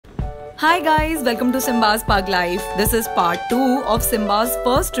Hi guys, welcome to SIMBA'S Pug Life. This is part 2 of SIMBA'S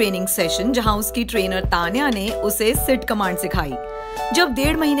first training session जहां उसकी trainer Tanya ने उसे seat command सिखाई। जब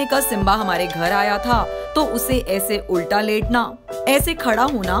 1.5 महीने का सिम्बा हमारे घर आया था तो उसे ऐसे उल्टा लेटना, ऐसे खड़ा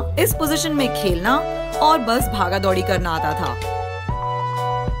होना, इस पोजीशन में खेलना और बस भागा दौड़ी करना आता था।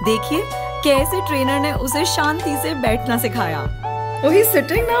 देखिए कैसे ट्रेनर ने उसे शांति से बैठना सिखाया। Oh, he's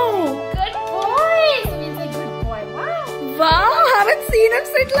sitting now. Good boy. He's a good boy. Wow. Wow, haven't seen him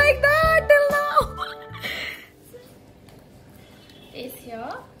sit like that till now. Is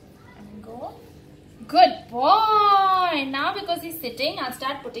here and go. Good boy. Now because he's sitting, I'll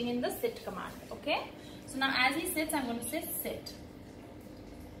start putting in the sit command. Okay. So now as he sits, I'm going to say sit.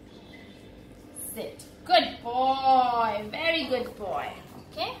 Sit. Good boy. Very good boy.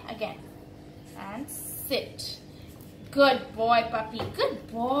 Okay. Again. And sit. Good boy, puppy.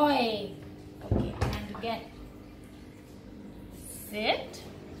 Good boy. Okay, and again. Sit.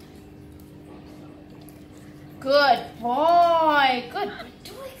 Good boy. Good.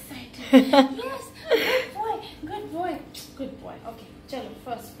 Too excited. Yes. Good boy. Good boy. Good boy. Okay. Chalo.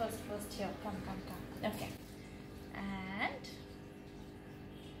 First here. Come. Okay. And.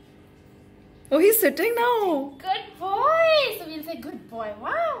 Oh, he's sitting now. Good boy. So we'll say good boy.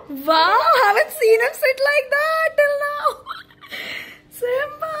 Wow. Wow, haven't seen him sit like that till now.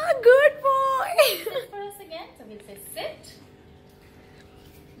 Simba, good boy. Sit for us again. So we'll say sit.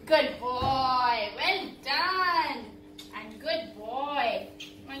 Good boy. Well done. And good boy.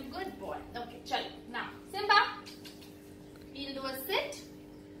 And good boy. Okay, chalo. Now, Simba, we'll do a sit.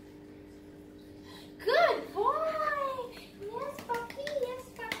 Good boy. Yes, puppy. Yes,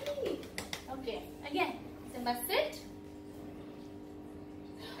 puppy. Okay, again. Simba, sit.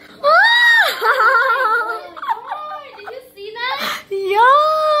 Did you see that? Yeah.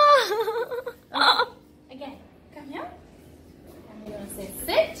 Again, come here. And we're going to say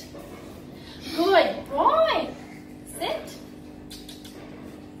sit. Good boy. Sit.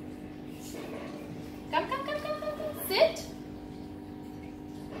 Come. Sit.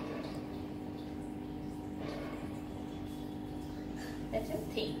 Let him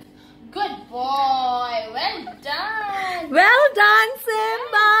think. Good boy. Well done. Well done,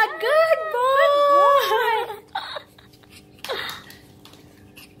 Simba. Good boy.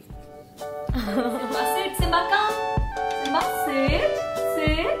 Simba, sit. Simba, come. Simba, sit.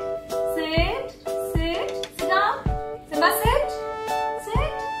 Sit down. Simba, sit. Simba.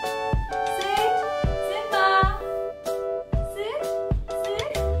 Sit.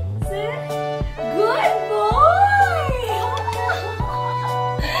 Good boy.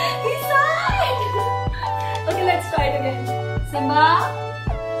 He's tired. Okay, let's try it again. Simba,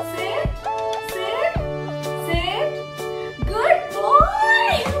 sit. Good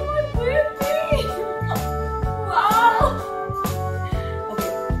boy. Oh my baby. Wow.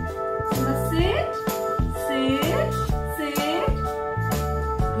 Okay. Simba, sit.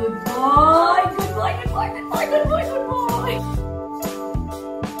 Good boy.